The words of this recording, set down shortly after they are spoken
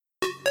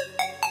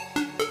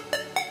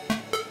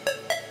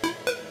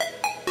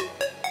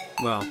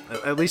Well,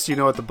 at least you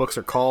know what the books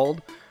are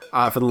called.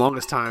 For the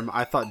longest time,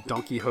 I thought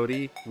Don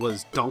Quixote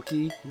was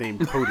donkey named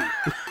Hody.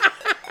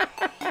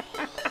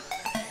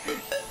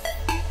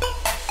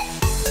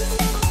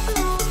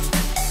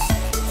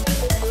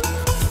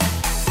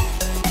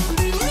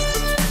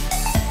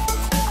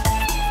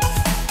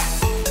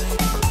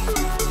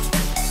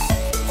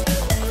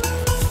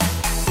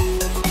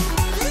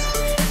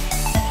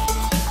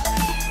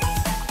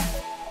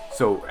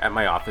 So at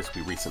my office,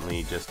 we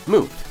recently just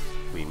moved.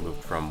 We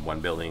moved from one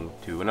building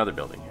to another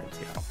building here in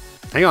Seattle.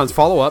 Hang on,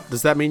 follow up.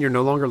 Does that mean you're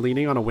no longer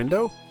leaning on a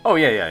window? Oh,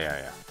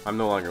 yeah. I'm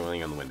no longer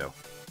leaning on the window.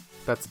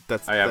 That's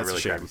I have that's a really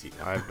a shame. crappy seat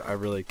now. I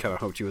really kind of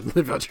hoped you would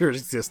live out your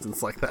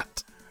existence like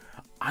that.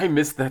 I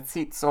missed that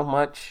seat so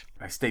much.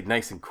 I stayed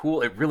nice and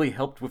cool. It really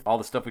helped with all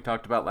the stuff we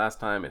talked about last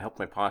time. It helped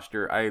my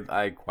posture.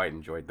 I quite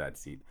enjoyed that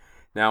seat.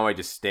 Now I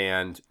just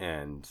stand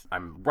and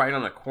I'm right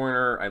on a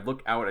corner. I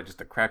look out at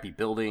just a crappy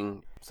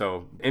building.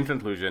 So in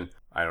conclusion,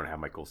 I don't have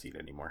my cool seat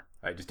anymore.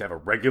 I just have a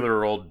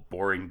regular old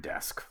boring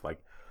desk, like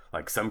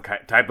some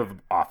type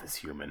of office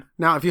human.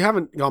 Now, if you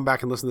haven't gone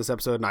back and listened to this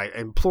episode, and I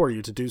implore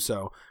you to do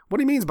so, what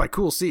he means by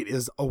cool seat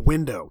is a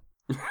window.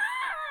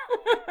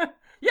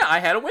 Yeah, I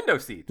had a window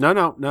seat. No.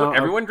 What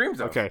everyone dreams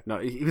of. Okay, no,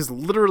 he was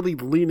literally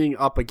leaning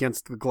up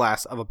against the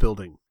glass of a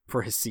building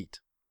for his seat.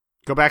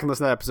 Go back and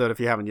listen to that episode if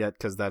you haven't yet,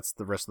 because that's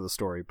the rest of the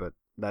story. But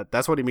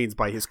that's what he means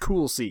by his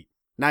cool seat.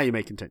 Now you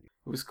may continue.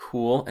 It was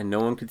cool, and no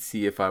one could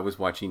see if I was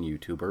watching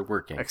YouTube or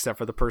working. Except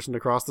for the person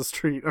across the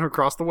street or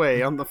across the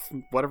way on the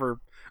whatever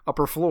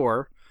upper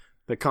floor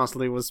that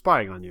constantly was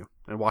spying on you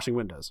and washing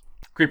windows.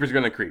 Creeper's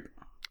gonna creep.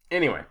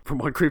 Anyway. From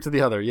one creep to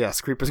the other,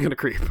 yes, creeper's gonna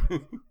creep.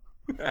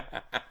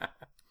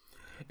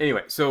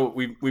 Anyway, so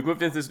we've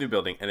moved into this new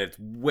building, and it's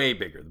way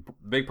bigger. The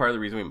big part of the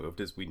reason we moved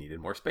is we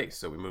needed more space.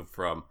 So we moved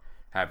from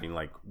having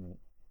like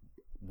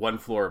one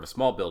floor of a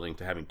small building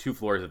to having 2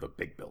 floors of a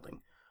big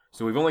building.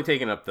 So we've only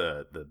taken up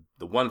the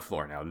one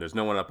floor now, and there's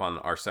no one up on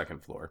our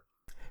second floor.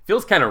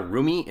 Feels kind of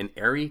roomy and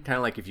airy, kind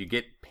of like if you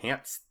get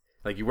pants,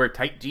 like you wear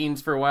tight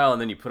jeans for a while,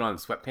 and then you put on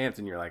sweatpants,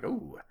 and you're like,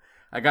 ooh,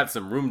 I got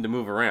some room to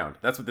move around.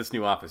 That's what this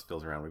new office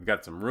feels around. We've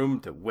got some room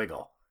to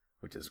wiggle,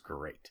 which is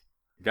great.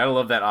 You gotta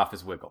love that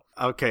office wiggle.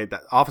 Okay,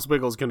 that office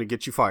wiggle is going to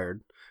get you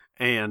fired.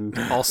 And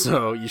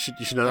also, you should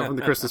know that from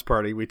the Christmas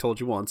party. We told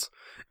you once.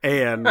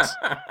 And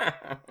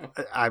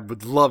I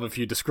would love if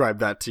you describe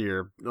that to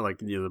your,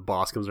 the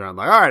boss comes around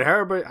like, all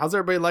right, how's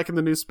everybody liking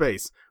the new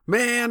space?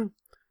 Man,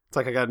 it's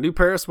like I got a new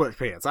pair of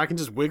sweatpants. I can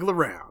just wiggle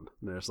around.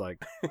 And there's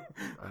like,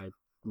 I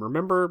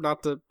remember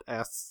not to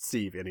ask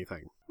Steve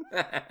anything.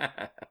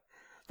 That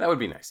would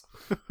be nice.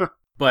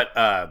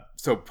 But,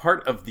 so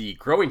part of the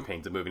growing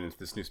pains of moving into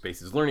this new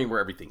space is learning where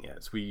everything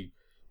is.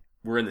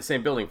 We're in the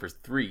same building for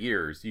 3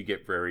 years. You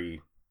get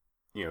very,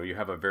 you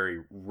have a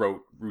very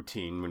rote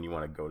routine when you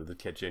want to go to the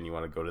kitchen, you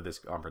want to go to this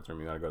conference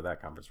room, you want to go to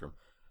that conference room.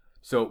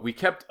 So we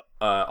kept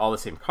all the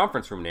same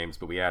conference room names,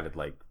 but we added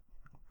like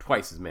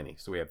twice as many.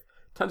 So we have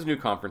tons of new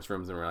conference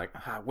rooms, and we're like,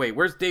 wait,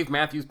 where's Dave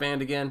Matthews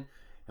Band again?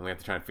 And we have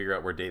to try and figure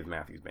out where Dave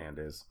Matthews Band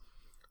is.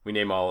 We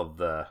name all of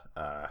the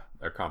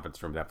our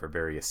conference rooms after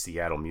various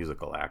Seattle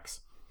musical acts.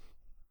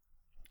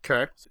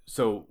 Okay.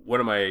 So one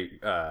of my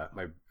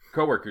my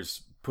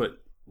coworkers put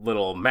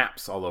little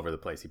maps all over the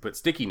place. He put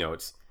sticky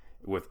notes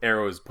with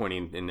arrows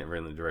pointing in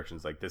random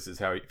directions. Like, this is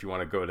how, if you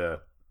want to go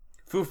to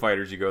Foo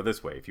Fighters, you go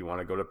this way. If you want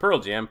to go to Pearl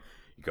Jam,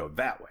 you go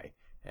that way.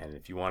 And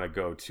if you want to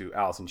go to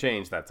Alice in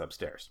Chains, that's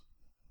upstairs.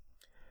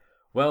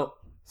 Well,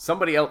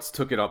 somebody else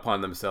took it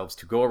upon themselves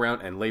to go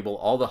around and label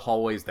all the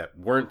hallways that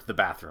weren't the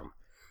bathroom,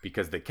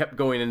 because they kept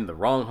going in the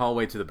wrong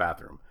hallway to the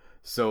bathroom.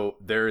 So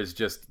there is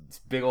just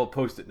big old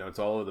Post-it notes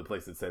all over the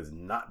place that says,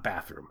 not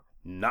bathroom,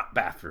 not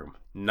bathroom,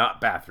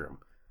 not bathroom.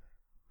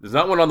 There's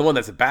not one on the one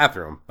that's a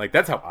bathroom. Like,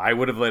 that's how I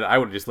would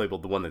have just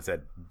labeled the one that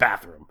said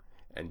bathroom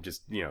and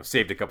just,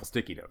 saved a couple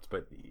sticky notes.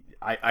 But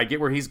I get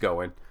where he's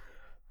going.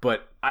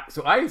 But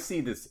so I see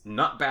this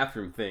not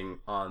bathroom thing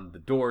on the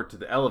door to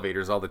the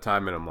elevators all the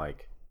time, and I'm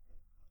like,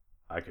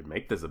 I could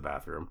make this a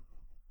bathroom.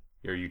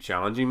 Are you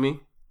challenging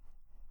me?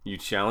 You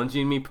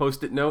challenging me,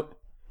 Post-it note?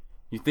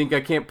 You think I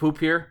can't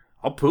poop here?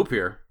 I'll poop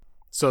here.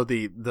 So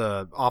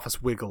the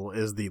office wiggle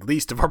is the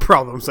least of our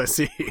problems, I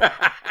see.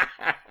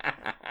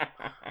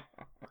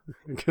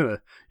 You're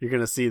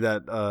gonna see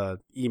that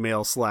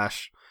email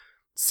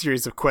 /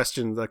 series of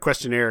questions, the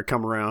questionnaire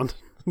come around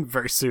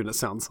very soon. It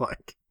sounds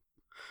like.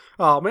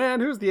 Oh man,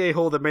 who's the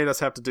a-hole that made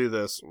us have to do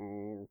this?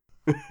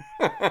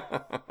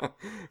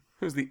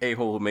 Who's the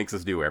a-hole who makes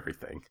us do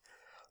everything?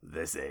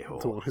 This a-hole.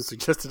 The one who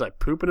suggested I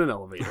poop in an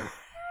elevator.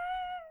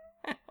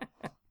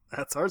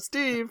 That's our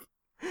Steve.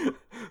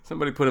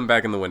 Somebody put him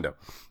back in the window.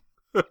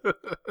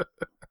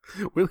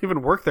 We don't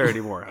even work there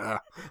anymore.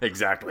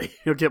 Exactly.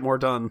 You'll get more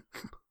done.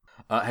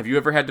 Have you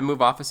ever had to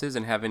move offices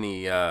and have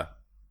any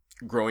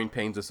growing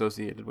pains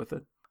associated with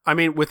it? I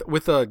mean, with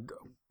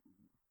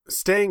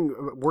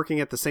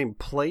working at the same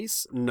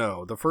place,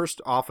 no. The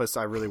first office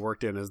I really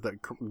worked in is the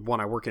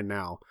one I work in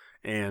now.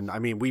 And I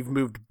mean, we've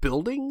moved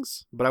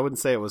buildings, but I wouldn't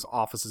say it was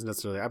offices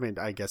necessarily. I mean,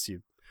 I guess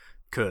you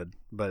could,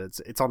 but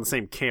it's on the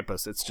same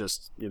campus. It's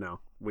just,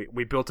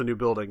 we built a new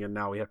building and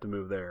now we have to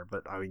move there.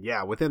 But I mean,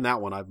 yeah, within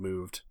that one, I've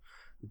moved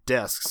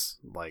desks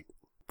like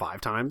 5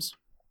 times.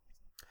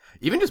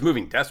 Even just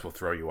moving desks will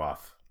throw you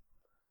off.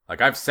 Like,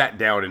 I've sat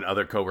down in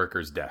other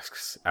coworkers'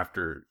 desks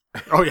after.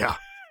 Oh yeah,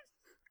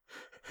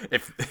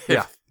 if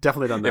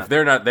definitely done that. If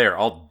they're not there,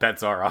 all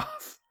bets are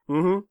off.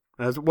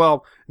 Mm-hmm. As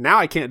well, now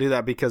I can't do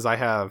that because I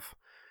have.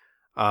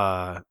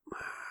 I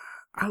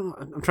don't know.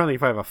 I'm trying to think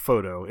if I have a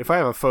photo. If I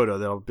have a photo,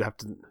 then I'll have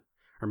to,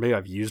 or maybe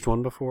I've used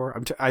one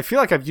before. I feel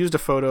like I've used a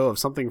photo of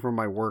something from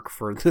my work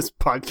for this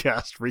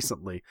podcast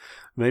recently.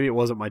 Maybe it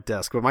wasn't my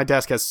desk, but my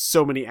desk has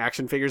so many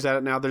action figures at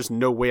it now. There's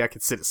no way I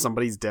could sit at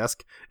somebody's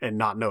desk and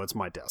not know it's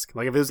my desk.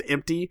 Like if it was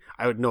empty,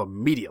 I would know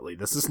immediately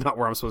this is not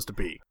where I'm supposed to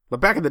be. But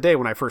back in the day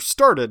when I first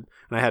started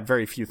and I had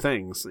very few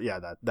things, yeah,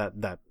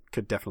 that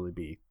could definitely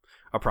be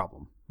a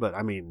problem. But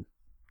I mean,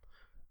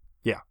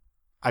 yeah,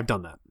 I've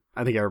done that.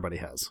 I think everybody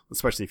has,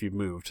 especially if you've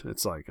moved.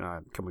 It's like,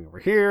 I'm coming over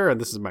here,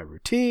 and this is my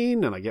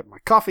routine, and I get my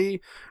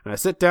coffee, and I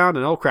sit down,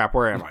 and oh crap,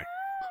 where am I?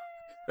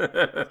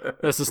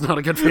 This is not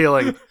a good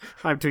feeling.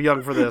 I'm too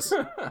young for this.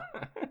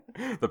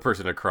 The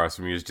person across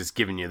from you is just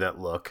giving you that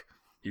look.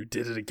 You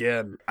did it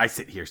again. I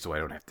sit here so I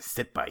don't have to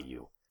sit by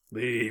you.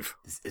 Leave.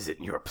 This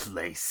isn't your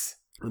place.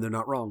 And they're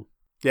not wrong.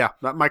 Yeah,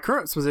 my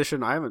current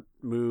position, I haven't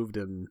moved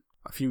in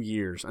a few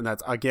years, and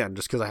that's again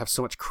just because I have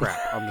so much crap.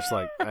 I'm just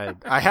like,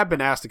 I have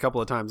been asked a couple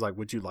of times, like,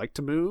 would you like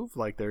to move?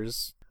 Like,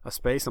 there's a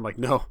space. I'm like,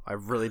 no, I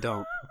really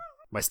don't.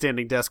 My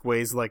standing desk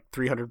weighs like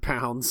 300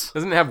 pounds.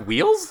 Doesn't it have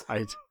wheels?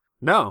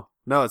 No,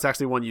 it's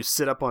actually one you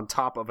sit up on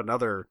top of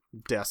another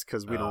desk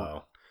because we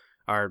don't.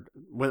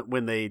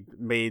 When they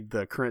made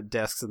the current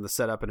desks and the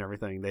setup and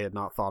everything, they had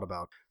not thought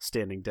about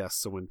standing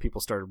desks. So when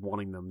people started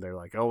wanting them, they're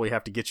like, oh, we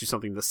have to get you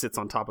something that sits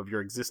on top of your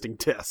existing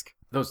desk.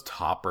 Those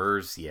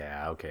toppers,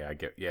 yeah, okay, I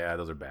get, yeah,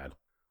 those are bad.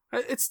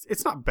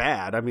 It's not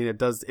bad. I mean,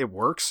 it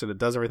works and it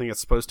does everything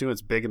it's supposed to.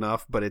 It's big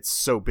enough, but it's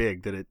so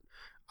big that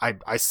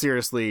I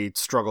seriously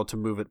struggle to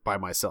move it by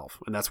myself,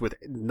 and that's with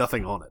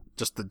nothing on it,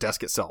 just the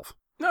desk itself.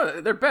 No,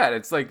 they're bad.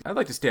 It's like, I'd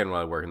like to stand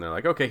while I work, and they're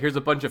like, okay, here's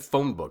a bunch of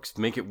phone books.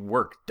 Make it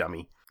work,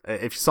 dummy.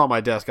 If you saw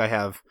my desk,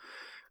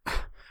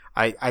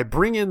 I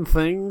bring in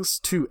things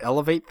to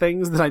elevate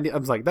things that I need. I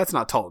was like, that's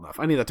not tall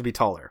enough. I need that to be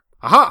taller.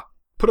 Aha!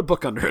 Put a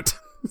book under it.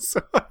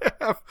 So I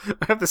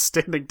have this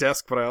standing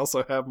desk, but I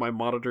also have my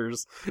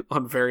monitors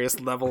on various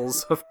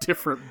levels of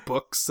different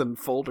books and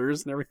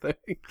folders and everything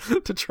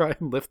to try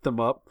and lift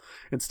them up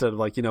instead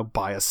of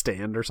buy a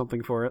stand or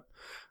something for it.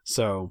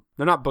 So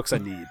they're not books I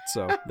need.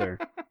 So they're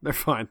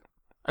fine.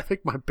 I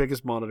think my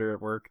biggest monitor at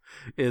work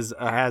has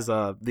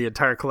the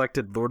entire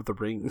collected Lord of the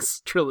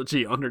Rings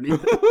trilogy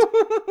underneath it.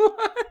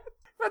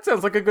 That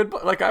sounds like a good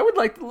book. Like, I would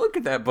like to look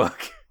at that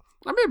book.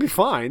 I mean, it'd be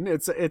fine.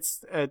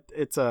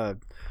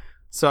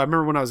 So I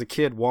remember when I was a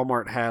kid,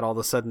 Walmart had all of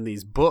a sudden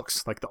these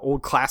books, like the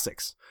old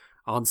classics,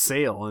 on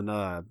sale,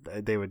 and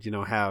they would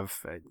have.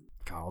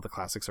 God, all the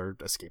classics are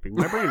escaping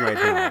my brain right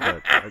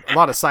now, but a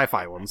lot of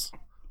sci-fi ones.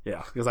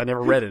 Yeah, because I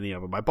never read any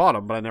of them. I bought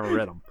them, but I never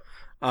read them.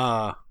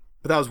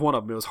 But that was one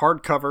of them. It was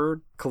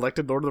hardcover,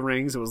 collected Lord of the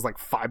Rings. It was like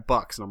 $5,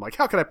 and I'm like,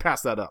 how could I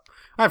pass that up?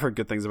 I've heard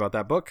good things about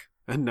that book,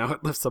 and now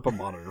it lifts up a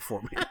monitor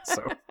for me.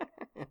 So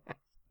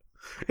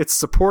it's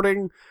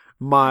supporting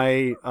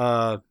my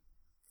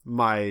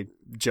my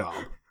job,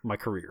 my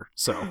career.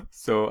 So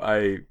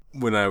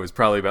when I was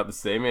probably about the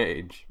same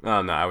age,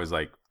 I was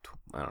like,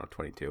 I don't know,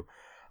 22.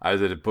 I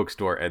was at a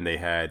bookstore, and they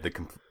had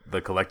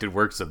the collected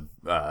works of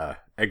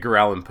Edgar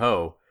Allan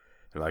Poe.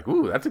 They're like,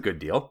 ooh, that's a good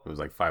deal. It was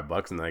like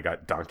 $5, and then I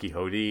got Don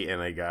Quixote, and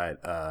I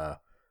got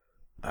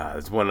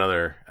there's one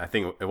other. I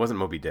think it wasn't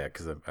Moby Dick,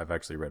 because I've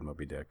actually read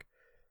Moby Dick.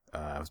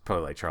 It was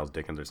probably like Charles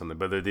Dickens or something.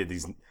 But they did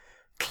these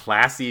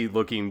classy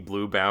looking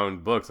blue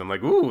bound books. I'm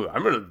like, ooh,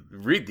 I'm gonna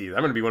read these.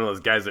 I'm gonna be one of those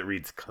guys that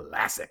reads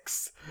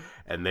classics.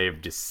 And they've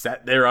just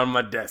sat there on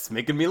my desk,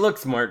 making me look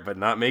smart, but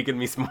not making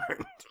me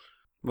smart.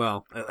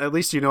 Well, at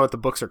least you know what the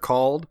books are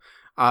called.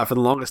 For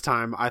the longest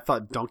time, I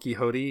thought Don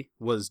Quixote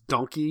was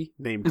donkey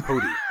named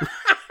Hody.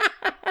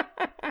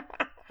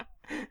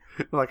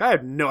 Like, I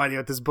have no idea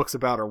what this book's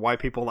about or why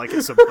people like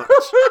it so much.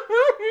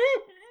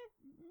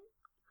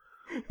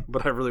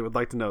 But I really would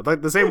like to know.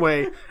 Like the same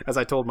way as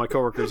I told my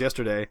coworkers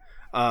yesterday,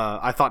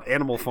 I thought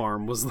Animal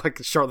Farm was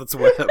like Charlotte's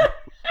Web.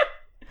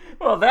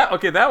 Well,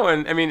 that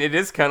one. I mean, it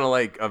is kind of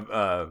like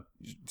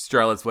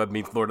Charlotte's Web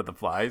meets Lord of the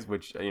Flies,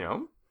 which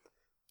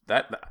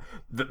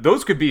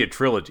those could be a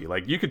trilogy.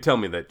 Like, you could tell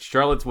me that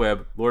Charlotte's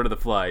Web, Lord of the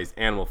Flies,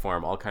 Animal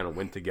Farm all kind of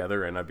went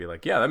together, and I'd be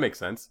like, yeah, that makes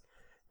sense.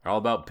 They're all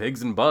about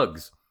pigs and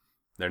bugs.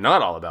 They're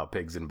not all about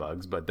pigs and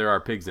bugs, but there are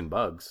pigs and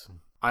bugs.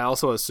 I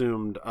also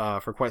assumed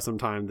for quite some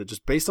time that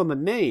just based on the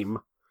name,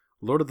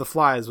 Lord of the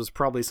Flies was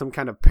probably some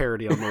kind of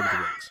parody on Lord of the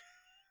Rings.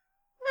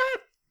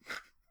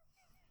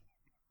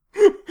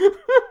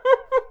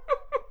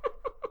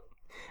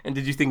 And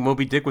did you think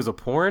Moby Dick was a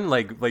porn?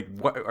 Like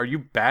what? Are you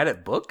bad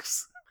at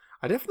books?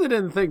 I definitely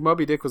didn't think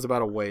Moby Dick was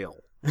about a whale.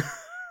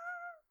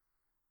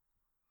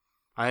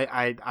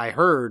 I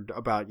heard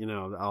about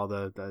all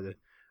the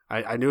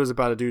I knew it was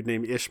about a dude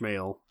named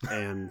Ishmael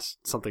and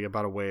something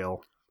about a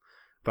whale,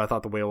 but I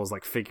thought the whale was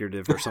like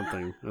figurative or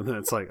something. And then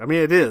it's like, I mean,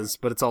 it is,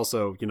 but it's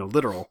also,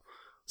 literal.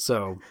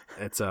 So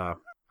it's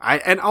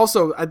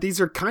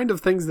these are kind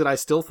of things that I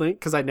still think,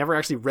 because I never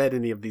actually read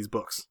any of these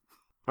books.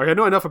 Like, I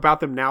know enough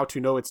about them now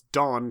to know it's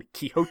Don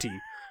Quixote,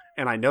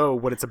 and I know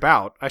what it's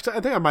about. Actually,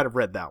 I think I might have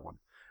read that one,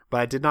 but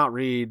I did not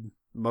read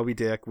Moby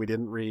Dick. We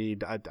didn't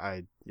read.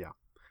 Yeah.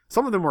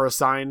 Some of them were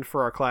assigned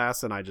for our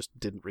class, and I just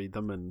didn't read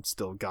them and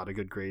still got a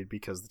good grade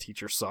because the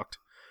teacher sucked.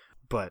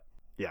 But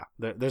yeah,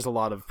 there's a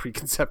lot of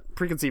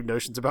preconceived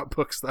notions about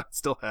books that I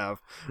still have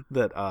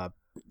that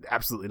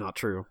absolutely not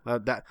true.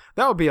 That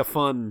would be a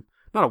fun,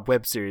 not a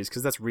web series,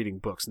 because that's reading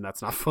books and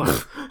that's not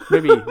fun.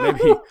 maybe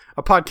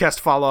a podcast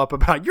follow up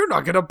about you're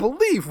not gonna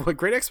believe what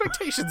Great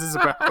Expectations is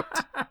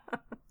about.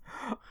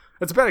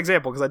 That's a bad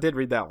example because I did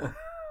read that one.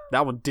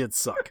 That one did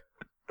suck.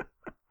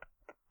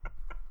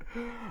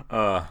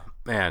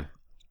 Man.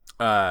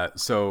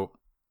 So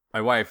my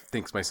wife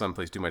thinks my son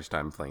plays too much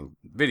time playing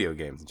video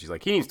games, and she's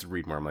like, he needs to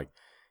read more. I'm like,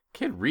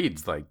 kid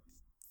reads like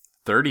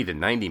 30 to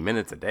 90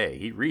 minutes a day.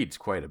 He reads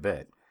quite a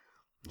bit.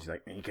 And she's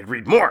like, he could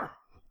read more.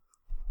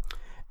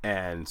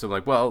 And so I'm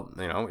like, well,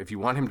 if you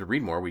want him to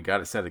read more, we got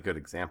to set a good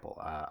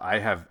example. I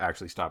have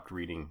actually stopped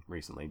reading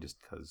recently just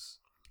because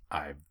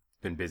I've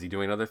been busy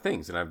doing other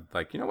things. And I'm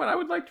like, you know what? I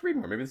would like to read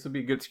more. Maybe this will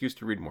be a good excuse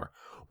to read more.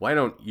 Why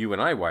don't you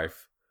and I,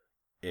 wife,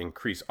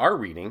 increase our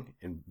reading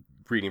and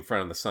read in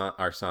front of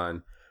our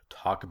son,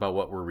 talk about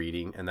what we're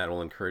reading, and that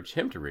will encourage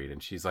him to read.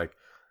 And she's like,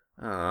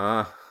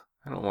 I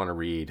don't want to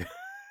read.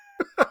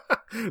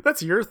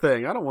 That's your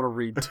thing. I don't want to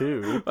read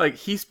too. Like,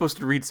 he's supposed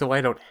to read so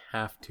I don't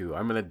have to.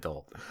 I'm an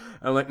adult.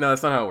 I'm like, no,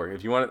 that's not how it works.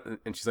 If you want it,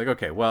 and she's like,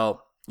 okay,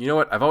 well, you know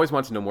what? I've always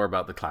wanted to know more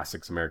about the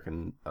classics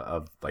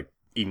of like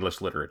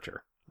English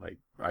literature. Like,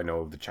 I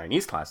know the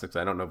Chinese classics.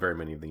 I don't know very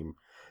many of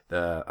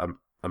the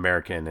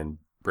American and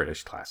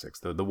British classics,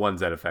 the ones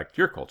that affect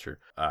your culture.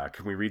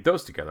 Can we read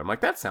those together? I'm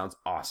like, that sounds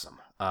awesome.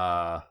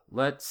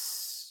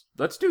 Let's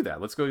do that.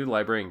 Let's go to the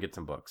library and get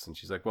some books. And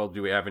she's like, well,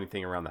 do we have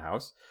anything around the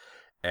house?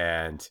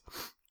 And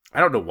I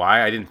don't know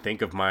why I didn't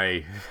think of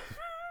my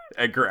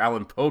Edgar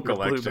Allan Poe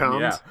collection.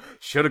 Yeah,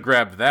 should have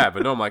grabbed that.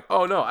 But no, I'm like,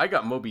 oh no, I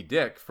got Moby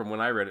Dick from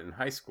when I read it in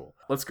high school.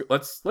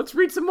 Let's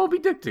read some Moby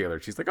Dick together.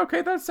 She's like,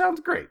 okay, that sounds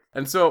great.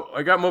 And so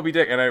I got Moby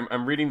Dick, and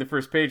I'm reading the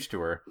first page to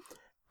her,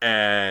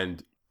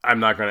 and I'm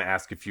not going to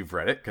ask if you've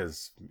read it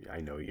because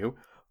I know you,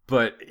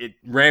 but it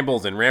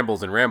rambles and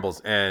rambles and rambles.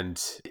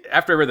 And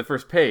after I read the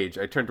first page,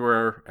 I turned to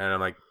her and I'm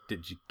like,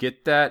 did you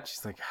get that?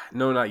 She's like,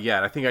 no, not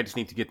yet. I think I just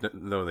need to get to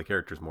know the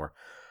characters more.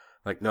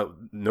 Like,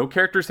 no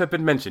characters have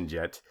been mentioned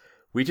yet.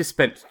 We just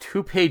spent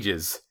 2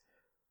 pages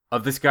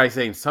of this guy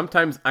saying,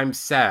 sometimes I'm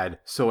sad,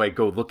 so I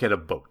go look at a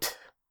boat.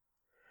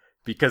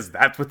 Because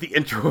that's what the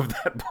intro of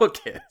that book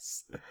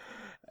is.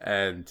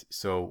 And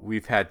so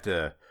we've had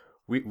to...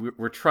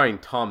 We're trying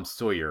Tom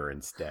Sawyer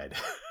instead.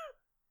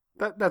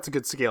 That's a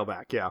good scale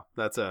back. Yeah,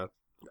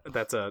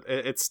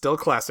 it's still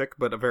classic,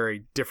 but a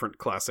very different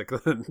classic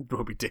than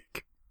Moby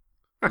Dick.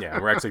 Yeah,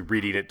 we're actually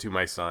reading it to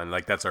my son.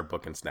 Like, that's our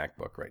book and snack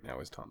book right now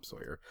is Tom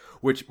Sawyer,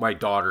 which my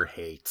daughter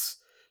hates.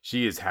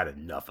 She has had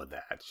enough of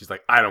that. She's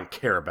like, I don't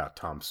care about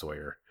Tom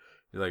Sawyer.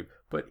 He's like,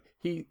 but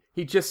he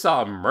just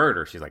saw a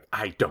murder. She's like,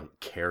 I don't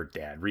care,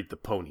 Dad. Read the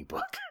pony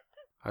book.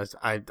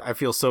 I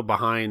feel so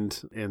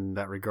behind in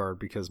that regard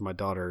because my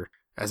daughter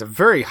has a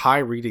very high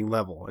reading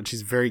level and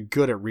she's very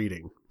good at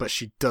reading, but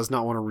she does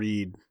not want to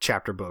read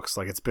chapter books.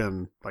 Like, it's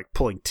been like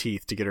pulling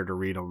teeth to get her to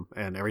read them.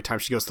 And every time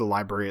she goes to the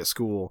library at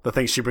school, the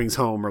things she brings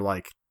home are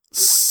like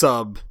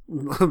sub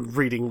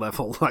reading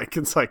level. Like,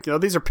 it's like,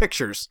 these are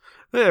pictures.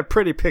 They're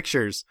pretty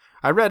pictures.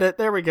 I read it.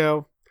 There we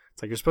go.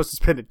 It's like, you're supposed to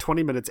spend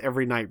 20 minutes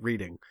every night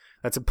reading.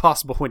 That's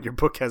impossible when your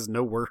book has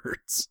no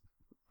words.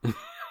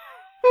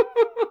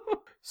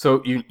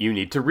 So you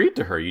need to read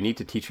to her. You need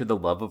to teach her the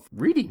love of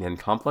reading and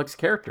complex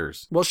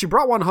characters. Well, she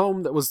brought one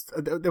home that was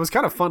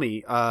kind of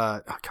funny.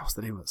 God, what's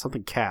the name of it?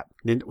 Something Cat.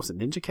 Was it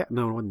Ninja Cat?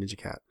 No, it wasn't Ninja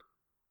Cat.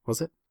 Was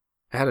it?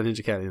 It had a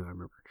Ninja Cat in it, I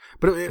remember.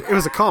 But it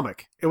was a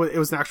comic. It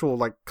was an actual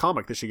like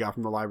comic that she got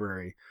from the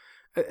library.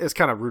 It's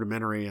kind of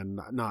rudimentary and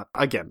not.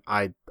 Again,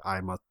 I'm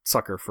a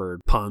sucker for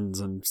puns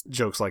and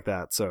jokes like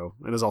that, so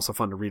it was also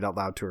fun to read out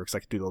loud to her because I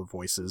could do the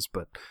voices.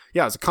 But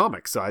yeah, it was a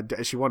comic, so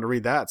she wanted to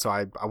read that, so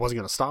I wasn't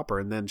going to stop her,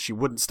 and then she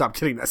wouldn't stop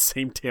getting that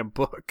same damn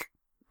book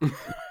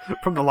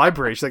from the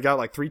library. She got it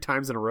like 3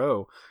 times in a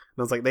row, and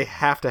I was like, they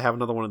have to have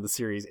another one in the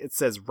series. It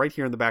says right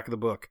here in the back of the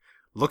book,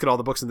 look at all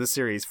the books in this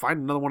series, find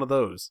another one of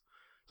those.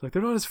 It's like,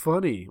 they're not as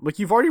funny. I'm like,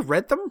 you've already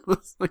read them?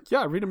 It's like, yeah,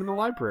 I read them in the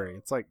library.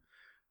 It's like,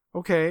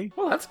 okay.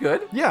 Well, that's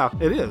good. Yeah,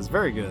 it is.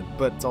 Very good.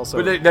 But it's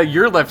also... But now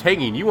you're left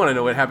hanging. You want to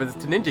know what happens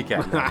to Ninja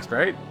Cat next,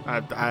 right?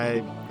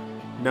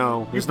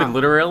 No. You've been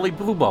literally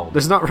blue balled.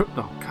 There's not...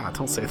 Oh, God,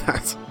 don't say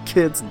that.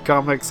 Kids and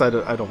comics, I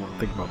don't want to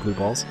think about blue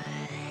balls.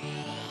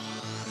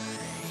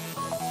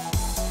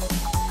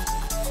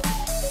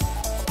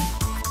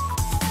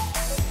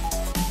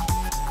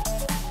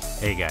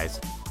 Hey guys,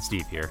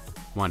 Steve here.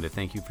 Wanted to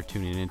thank you for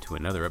tuning in to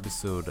another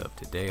episode of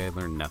Today I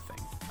Learned Nothing.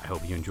 I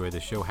hope you enjoy the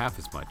show half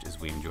as much as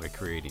we enjoy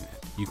creating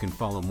it. You can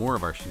follow more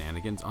of our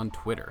shenanigans on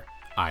Twitter.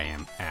 I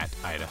am at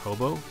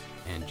Idahobo,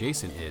 and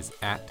Jason is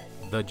at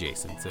the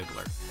Jason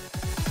Ziegler.